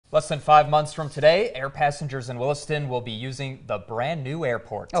Less than 5 months from today, air passengers in Williston will be using the brand new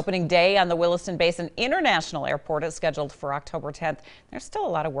airport. Opening day on the Williston Basin International Airport is scheduled for October 10th. There's still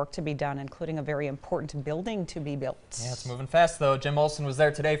a lot of work to be done, including a very important building to be built. Yeah, it's moving fast though. Jim Olson was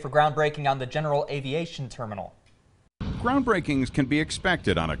there today for groundbreaking on the General Aviation Terminal. Groundbreakings can be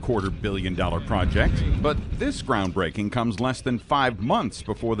expected on a $250 million project, but this groundbreaking comes less than 5 months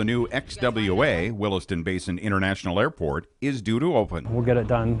before the new XWA, Williston Basin International Airport, is due to open. We'll get it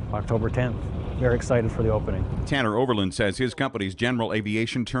done October 10th. Very excited for the opening. Tanner Overland says his company's General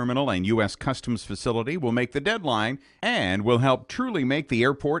Aviation Terminal and U.S. Customs facility will make the deadline and will help truly make the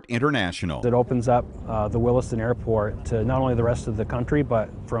airport international. It opens up the Williston Airport to not only the rest of the country, but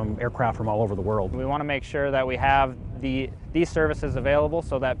from aircraft from all over the world. We want to make sure that we have these services available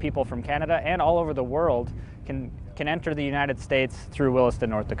so that people from Canada and all over the world can enter the United States through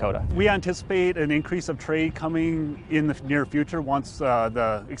Williston, North Dakota. We anticipate an increase of trade coming in the near future once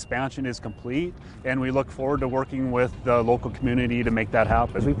the expansion is complete, and we look forward to working with the local community to make that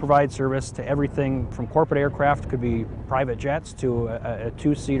happen. We provide service to everything from corporate aircraft, could be private jets, to a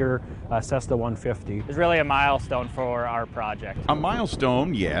two-seater Cessna 150. It's really a milestone for our project. A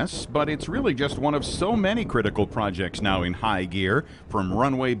milestone, yes, but it's really just one of so many critical projects now in high gear, from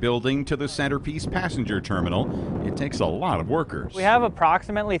runway building to the centerpiece passenger terminal. It takes a lot of workers. We have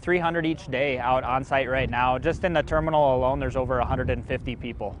approximately 300 each day out on site right now. Just in the terminal alone, there's over 150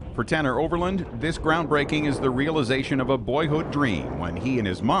 people. For Tanner Overland, this groundbreaking is the realization of a boyhood dream when he and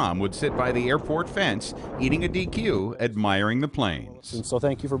his mom would sit by the airport fence, eating a DQ, admiring the planes. And so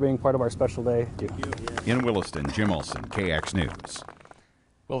thank you for being part of our special day. In Williston, Jim Olson, KX News.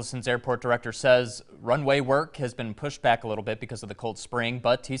 Williston's airport director says runway work has been pushed back a little bit because of the cold spring,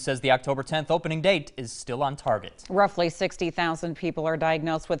 but he says the October 10th opening date is still on target. Roughly 60,000 people are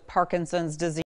diagnosed with Parkinson's disease.